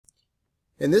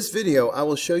In this video, I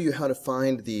will show you how to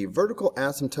find the vertical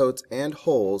asymptotes and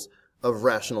wholes of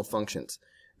rational functions.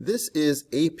 This is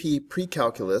AP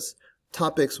Precalculus,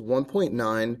 topics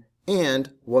 1.9 and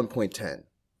 1.10.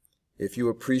 If you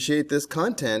appreciate this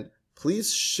content,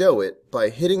 please show it by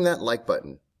hitting that like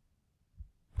button.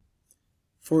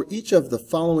 For each of the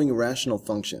following rational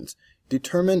functions,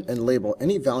 determine and label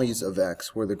any values of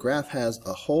x where the graph has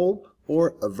a hole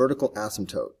or a vertical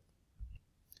asymptote.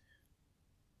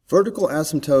 Vertical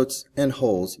asymptotes and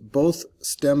holes both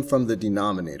stem from the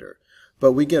denominator,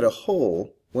 but we get a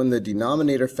hole when the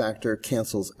denominator factor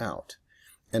cancels out,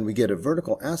 and we get a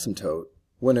vertical asymptote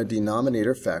when a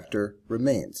denominator factor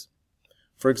remains.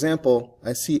 For example,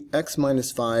 I see x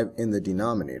minus 5 in the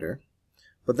denominator,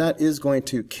 but that is going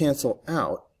to cancel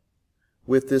out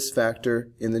with this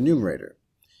factor in the numerator.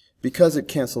 Because it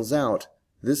cancels out,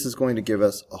 this is going to give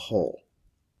us a hole.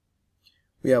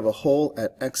 We have a hole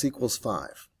at x equals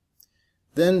 5.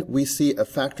 Then we see a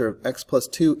factor of x plus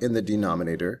 2 in the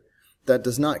denominator that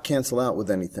does not cancel out with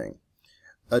anything.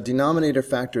 A denominator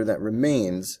factor that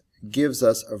remains gives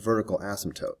us a vertical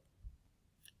asymptote.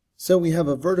 So we have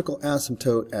a vertical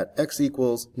asymptote at x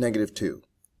equals negative 2.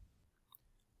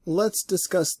 Let's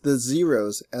discuss the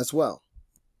zeros as well.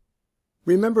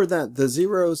 Remember that the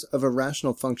zeros of a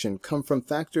rational function come from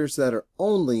factors that are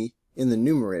only in the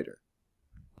numerator.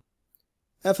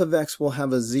 F of x will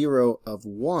have a 0 of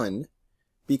 1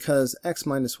 because x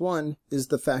minus 1 is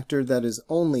the factor that is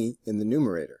only in the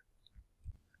numerator.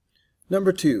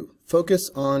 Number 2,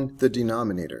 focus on the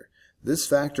denominator. This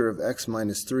factor of x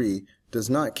minus 3 does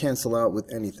not cancel out with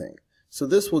anything, so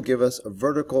this will give us a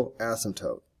vertical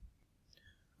asymptote.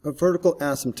 A vertical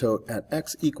asymptote at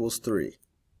x equals 3.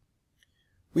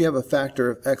 We have a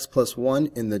factor of x plus 1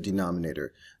 in the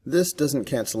denominator. This doesn't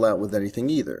cancel out with anything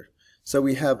either, so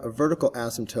we have a vertical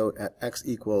asymptote at x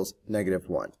equals negative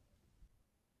 1.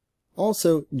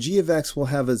 Also, g of x will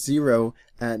have a 0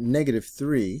 at negative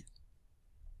 3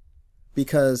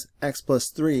 because x plus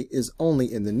 3 is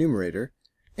only in the numerator,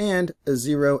 and a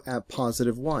 0 at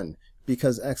positive 1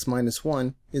 because x minus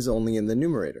 1 is only in the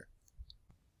numerator.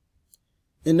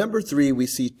 In number 3, we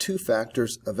see two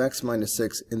factors of x minus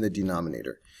 6 in the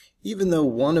denominator. Even though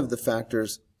one of the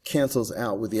factors cancels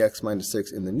out with the x minus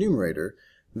 6 in the numerator,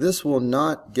 this will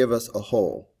not give us a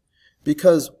hole.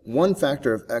 Because one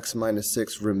factor of x minus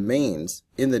 6 remains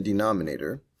in the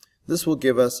denominator, this will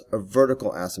give us a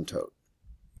vertical asymptote.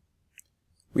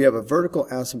 We have a vertical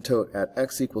asymptote at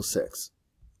x equals 6.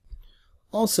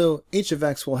 Also, h of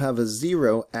x will have a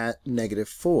 0 at negative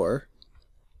 4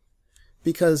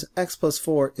 because x plus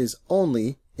 4 is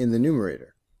only in the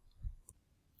numerator.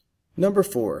 Number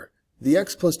 4, the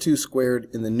x plus 2 squared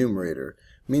in the numerator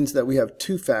means that we have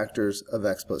two factors of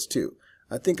x plus 2.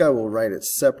 I think I will write it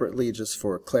separately just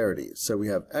for clarity. So we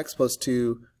have x plus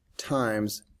 2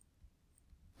 times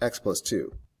x plus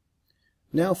 2.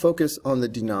 Now focus on the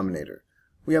denominator.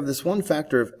 We have this one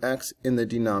factor of x in the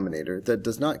denominator that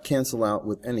does not cancel out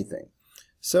with anything.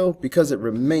 So because it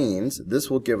remains, this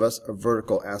will give us a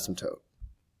vertical asymptote.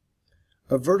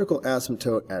 A vertical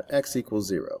asymptote at x equals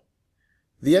 0.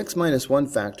 The x minus 1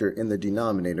 factor in the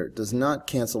denominator does not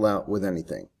cancel out with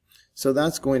anything. So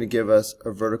that's going to give us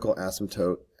a vertical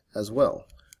asymptote as well.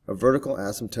 A vertical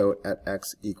asymptote at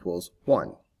x equals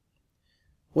 1.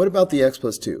 What about the x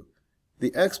plus 2?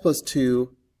 The x plus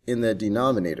 2 in the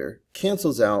denominator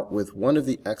cancels out with one of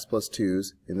the x plus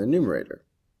 2's in the numerator.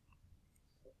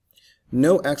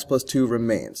 No x plus 2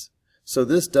 remains, so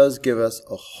this does give us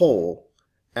a hole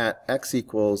at x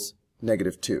equals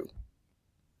negative 2.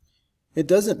 It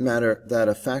doesn't matter that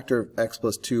a factor of x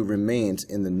plus 2 remains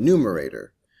in the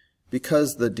numerator.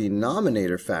 Because the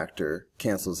denominator factor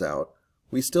cancels out,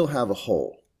 we still have a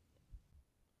hole.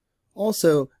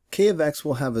 Also, k of x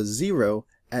will have a 0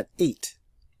 at 8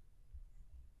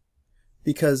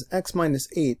 because x minus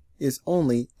 8 is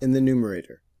only in the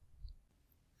numerator.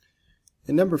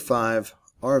 In number 5,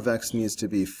 r of x needs to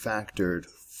be factored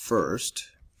first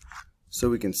so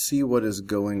we can see what is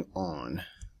going on.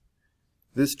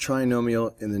 This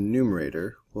trinomial in the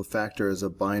numerator will factor as a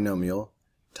binomial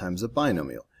times a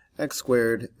binomial. X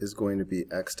squared is going to be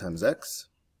x times x.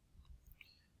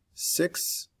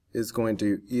 6 is going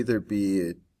to either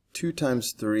be 2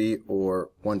 times 3 or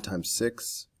 1 times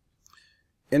 6.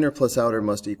 Inner plus outer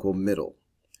must equal middle.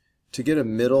 To get a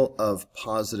middle of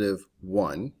positive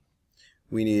 1,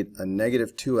 we need a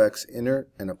negative 2x inner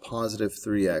and a positive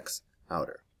 3x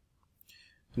outer.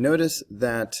 Notice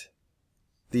that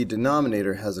the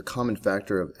denominator has a common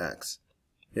factor of x.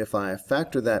 If I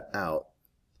factor that out,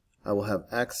 I will have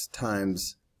x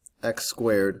times x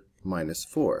squared minus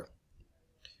 4.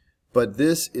 But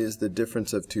this is the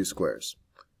difference of two squares.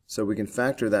 So we can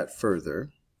factor that further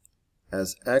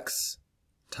as x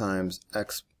times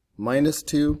x minus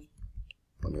 2,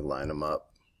 let me line them up,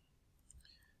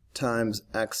 times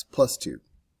x plus 2.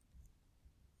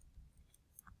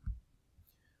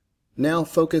 Now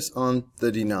focus on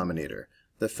the denominator.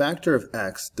 The factor of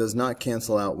x does not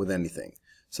cancel out with anything.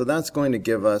 So that's going to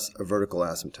give us a vertical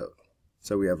asymptote.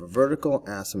 So we have a vertical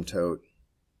asymptote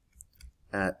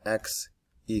at x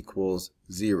equals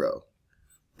 0.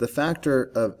 The factor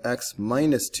of x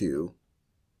minus 2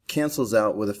 cancels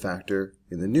out with a factor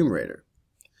in the numerator.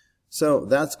 So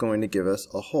that's going to give us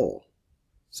a whole.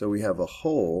 So we have a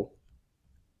whole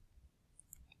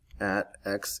at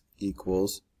x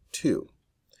equals 2.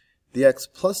 The x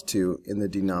plus 2 in the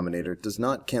denominator does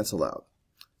not cancel out.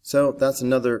 So that's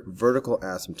another vertical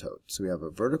asymptote. So we have a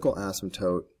vertical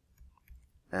asymptote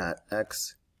at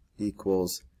x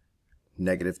equals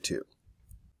negative 2.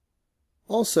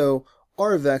 Also,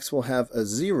 r of x will have a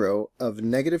 0 of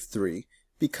negative 3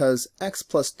 because x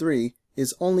plus 3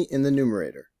 is only in the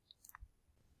numerator.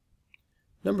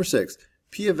 Number 6,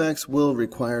 p of x will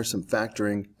require some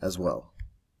factoring as well.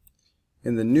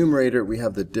 In the numerator we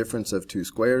have the difference of two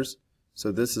squares,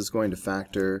 so this is going to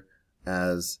factor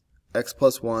as x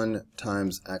plus 1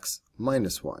 times x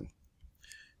minus 1.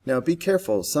 Now be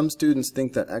careful, some students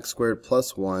think that x squared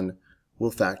plus 1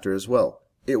 will factor as well.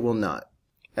 It will not.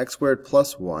 X squared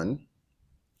plus 1,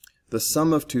 the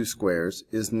sum of two squares,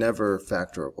 is never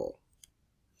factorable.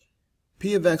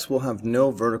 P of x will have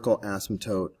no vertical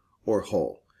asymptote or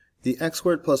whole. The x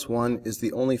squared plus 1 is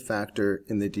the only factor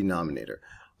in the denominator.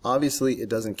 Obviously it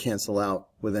doesn't cancel out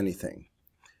with anything.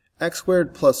 X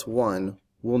squared plus 1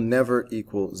 will never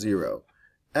equal 0.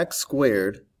 X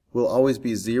squared will always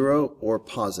be 0 or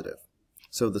positive.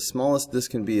 So the smallest this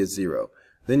can be is 0.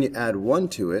 Then you add 1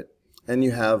 to it and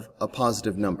you have a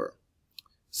positive number.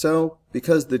 So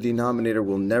because the denominator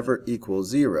will never equal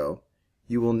 0,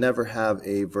 you will never have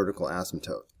a vertical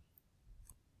asymptote.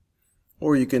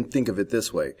 Or you can think of it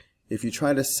this way. If you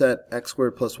try to set x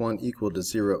squared plus 1 equal to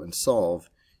 0 and solve,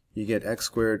 you get x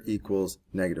squared equals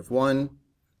negative 1,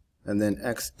 and then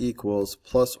x equals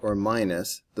plus or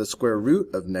minus the square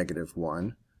root of negative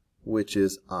 1, which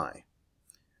is I.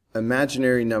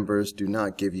 Imaginary numbers do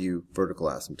not give you vertical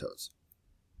asymptotes.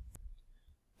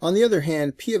 On the other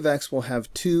hand, p of x will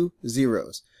have two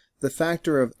zeros. The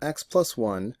factor of x plus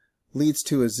 1 leads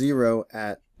to a 0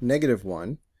 at negative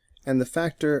 1, and the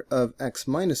factor of x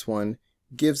minus 1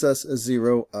 gives us a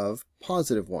 0 of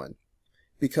positive 1,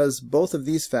 because both of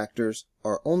these factors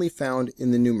are only found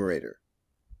in the numerator.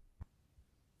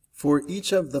 For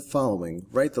each of the following,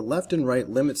 write the left and right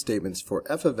limit statements for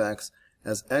f of x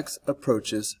as x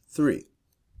approaches 3.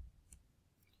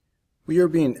 We are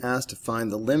being asked to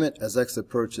find the limit as x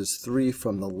approaches 3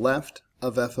 from the left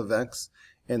of f of x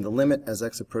and the limit as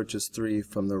x approaches 3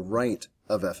 from the right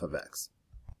of f of x.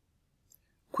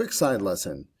 Quick side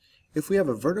lesson. If we have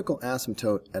a vertical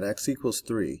asymptote at x equals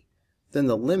 3, then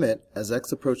the limit as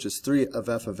x approaches 3 of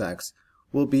f of x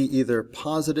will be either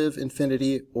positive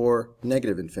infinity or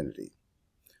negative infinity.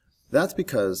 That's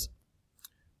because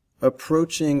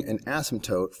approaching an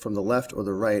asymptote from the left or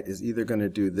the right is either going to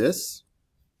do this,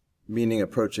 meaning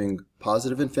approaching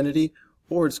positive infinity,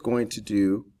 or it's going to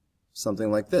do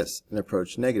something like this and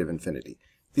approach negative infinity.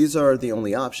 These are the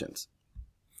only options.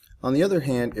 On the other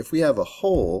hand, if we have a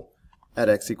whole at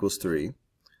x equals 3,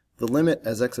 the limit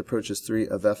as x approaches 3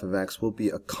 of f of x will be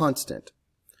a constant,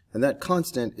 and that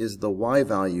constant is the y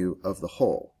value of the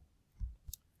whole.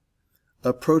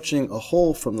 Approaching a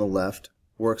whole from the left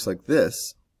works like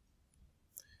this.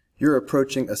 You're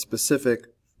approaching a specific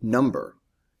number,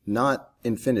 not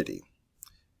infinity.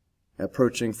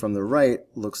 Approaching from the right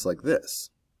looks like this.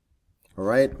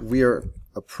 Alright, we are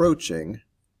approaching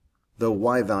the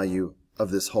y value of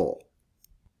this whole.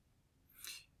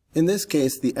 In this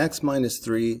case, the x minus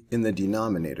 3 in the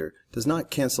denominator does not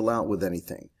cancel out with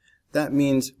anything. That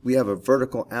means we have a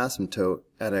vertical asymptote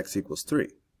at x equals 3.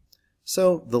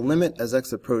 So the limit as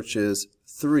x approaches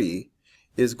 3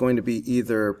 is going to be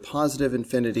either positive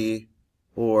infinity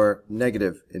or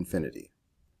negative infinity.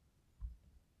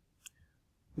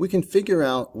 We can figure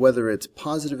out whether it's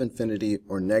positive infinity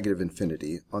or negative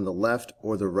infinity on the left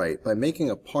or the right by making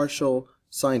a partial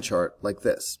sign chart like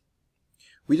this.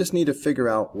 We just need to figure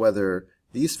out whether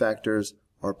these factors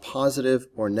are positive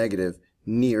or negative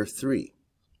near 3.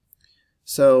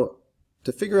 So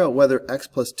to figure out whether x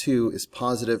plus 2 is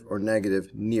positive or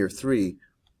negative near 3,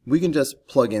 we can just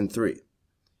plug in 3.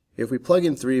 If we plug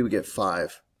in 3, we get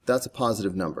 5. That's a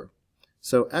positive number.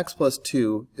 So x plus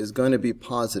 2 is going to be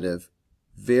positive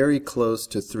very close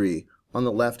to 3 on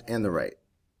the left and the right.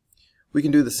 We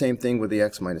can do the same thing with the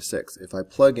x minus 6. If I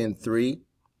plug in 3,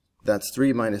 that's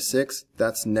 3 minus 6,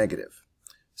 that's negative.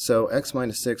 So x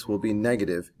minus 6 will be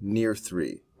negative near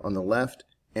 3 on the left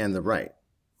and the right.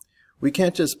 We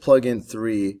can't just plug in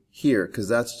 3 here because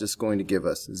that's just going to give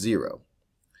us 0.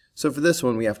 So for this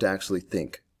one we have to actually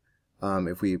think.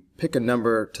 If we pick a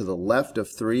number to the left of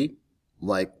 3,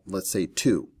 like let's say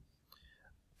 2.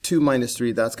 2 minus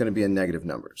 3, that's going to be a negative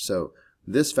number. So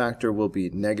this factor will be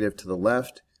negative to the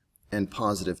left and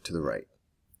positive to the right.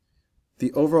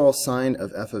 The overall sign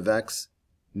of f of x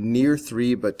near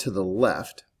 3 but to the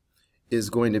left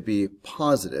is going to be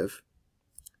positive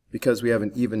because we have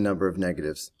an even number of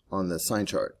negatives on the sign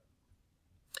chart.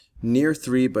 Near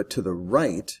 3 but to the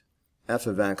right, f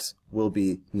of x will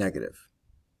be negative.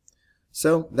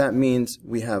 So that means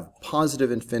we have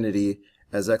positive infinity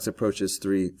as x approaches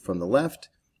 3 from the left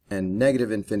and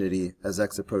negative infinity as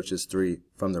x approaches 3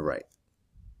 from the right.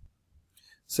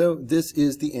 So this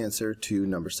is the answer to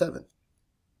number 7.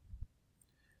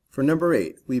 For number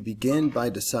 8, we begin by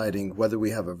deciding whether we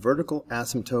have a vertical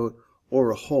asymptote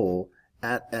or a hole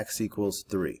at x equals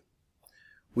 3.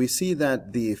 We see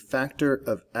that the factor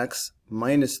of x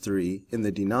minus 3 in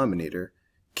the denominator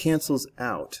cancels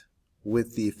out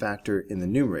with the factor in the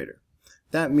numerator.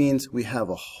 That means we have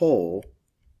a hole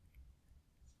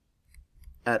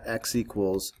at x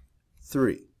equals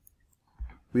 3.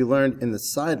 We learned in the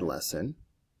side lesson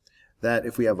that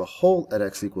if we have a hole at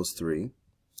x equals 3,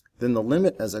 then the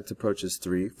limit as x approaches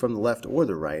 3 from the left or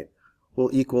the right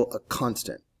will equal a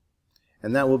constant,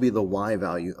 and that will be the y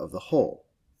value of the hole.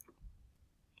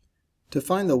 To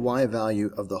find the y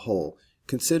value of the hole,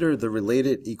 consider the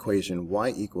related equation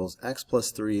y equals x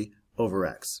plus 3 over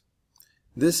x.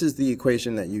 This is the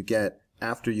equation that you get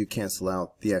after you cancel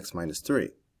out the x minus 3.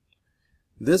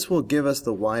 This will give us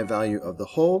the y value of the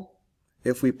hole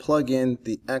if we plug in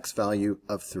the x value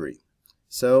of 3.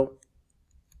 So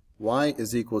y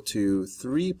is equal to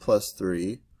 3 plus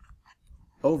 3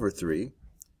 over 3.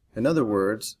 In other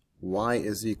words, y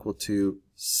is equal to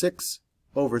 6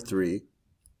 over 3,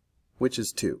 which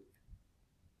is 2.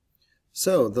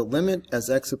 So the limit as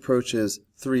x approaches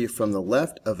 3 from the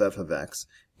left of f of x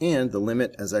and the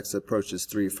limit as x approaches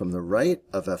 3 from the right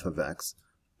of f of x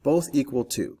both equal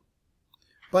 2.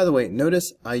 By the way,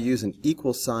 notice I use an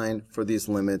equal sign for these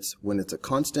limits when it's a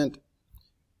constant,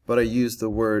 but I use the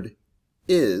word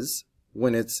is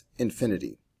when it's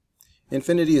infinity.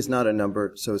 Infinity is not a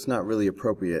number, so it's not really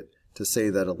appropriate to say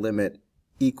that a limit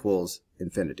equals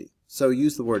infinity. So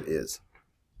use the word is.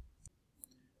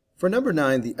 For number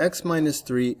 9, the x minus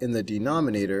 3 in the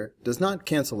denominator does not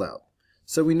cancel out,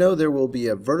 so we know there will be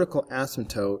a vertical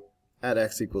asymptote at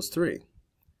x equals 3.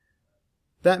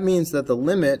 That means that the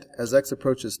limit as x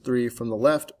approaches 3 from the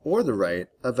left or the right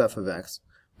of f of x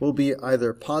will be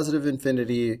either positive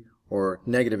infinity or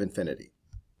negative infinity.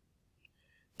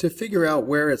 To figure out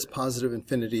where it's positive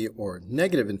infinity or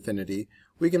negative infinity,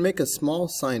 we can make a small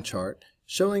sign chart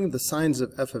showing the signs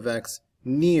of f of x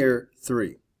near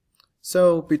 3.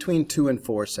 So between 2 and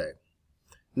 4, say.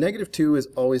 Negative 2 is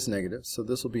always negative, so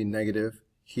this will be negative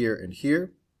here and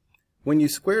here. When you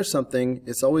square something,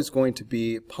 it's always going to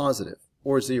be positive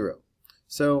or 0.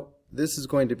 So this is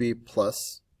going to be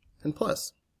plus and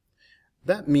plus.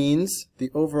 That means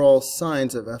the overall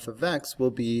signs of f of x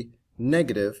will be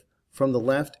negative from the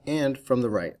left and from the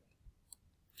right.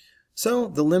 So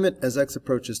the limit as x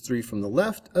approaches 3 from the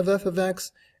left of f of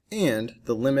x and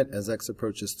the limit as x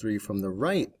approaches 3 from the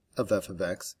right of f of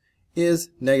x is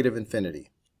negative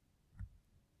infinity.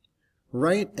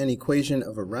 Write an equation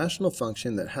of a rational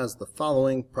function that has the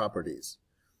following properties.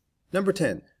 Number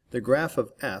 10. The graph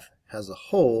of f has a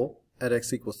hole at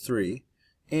x equals 3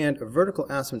 and a vertical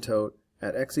asymptote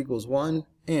at x equals 1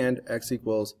 and x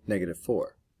equals negative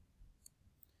 4.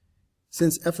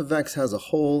 Since f of x has a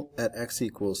hole at x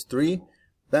equals 3,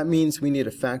 that means we need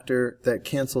a factor that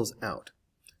cancels out.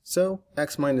 So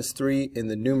x minus 3 in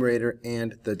the numerator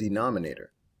and the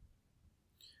denominator.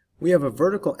 We have a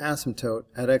vertical asymptote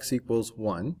at x equals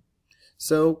 1,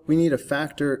 so we need a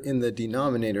factor in the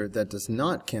denominator that does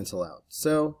not cancel out,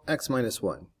 so x minus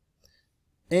 1.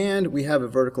 And we have a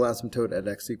vertical asymptote at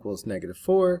x equals negative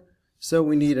 4, so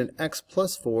we need an x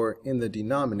plus 4 in the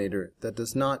denominator that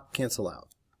does not cancel out.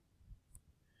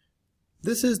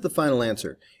 This is the final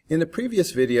answer. In the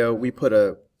previous video, we put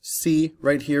a c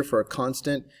right here for a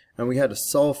constant, and we had to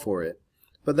solve for it.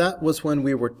 But that was when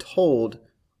we were told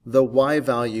the y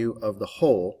value of the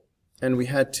hole, and we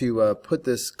had to put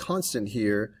this constant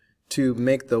here to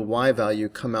make the y value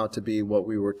come out to be what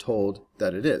we were told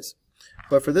that it is.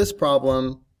 But for this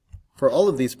problem, for all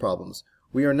of these problems,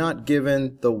 we are not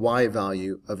given the y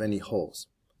value of any holes.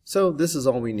 So this is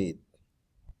all we need.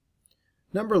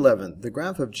 Number 11, the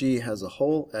graph of g has a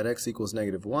hole at x equals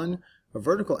 -1, a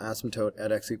vertical asymptote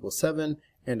at x equals 7,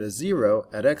 and a 0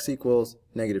 at x equals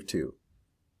 -2.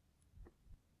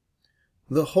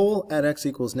 The hole at x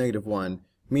equals -1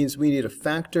 means we need a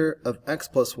factor of x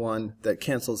plus 1 that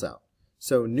cancels out,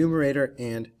 so numerator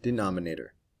and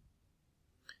denominator.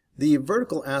 The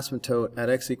vertical asymptote at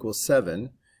x equals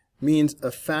 7 means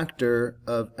a factor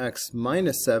of x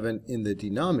minus 7 in the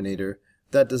denominator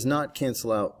that does not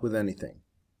cancel out with anything.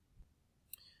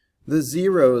 The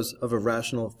zeros of a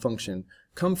rational function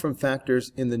come from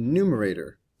factors in the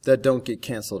numerator that don't get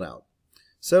canceled out.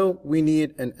 So we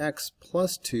need an x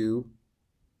plus 2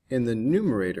 in the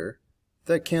numerator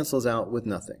that cancels out with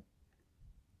nothing.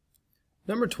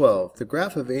 Number 12, the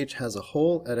graph of h has a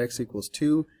hole at x equals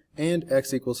 2 and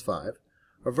x equals 5,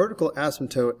 a vertical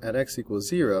asymptote at x equals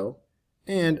 0,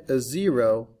 and a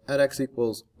 0 at x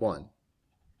equals 1.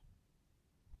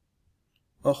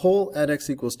 A hole at x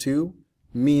equals 2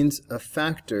 means a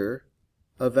factor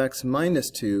of x minus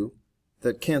 2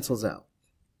 that cancels out.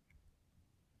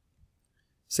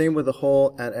 Same with a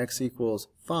hole at x equals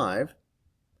 5,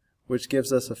 which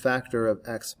gives us a factor of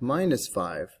x minus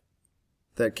 5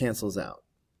 that cancels out.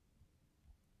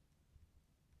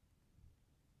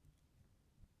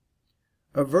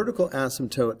 A vertical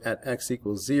asymptote at x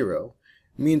equals 0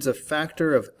 means a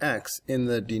factor of x in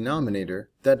the denominator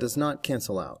that does not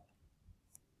cancel out.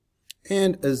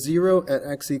 And a 0 at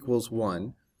x equals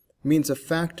 1 means a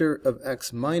factor of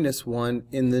x minus 1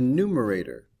 in the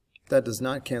numerator that does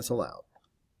not cancel out.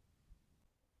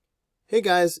 Hey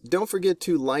guys, don't forget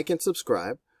to like and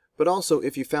subscribe, but also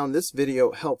if you found this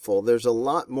video helpful, there's a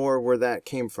lot more where that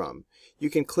came from. You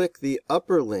can click the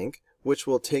upper link, which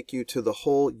will take you to the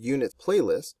whole unit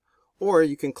playlist, or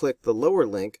you can click the lower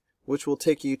link, which will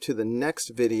take you to the next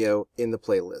video in the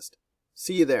playlist.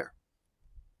 See you there.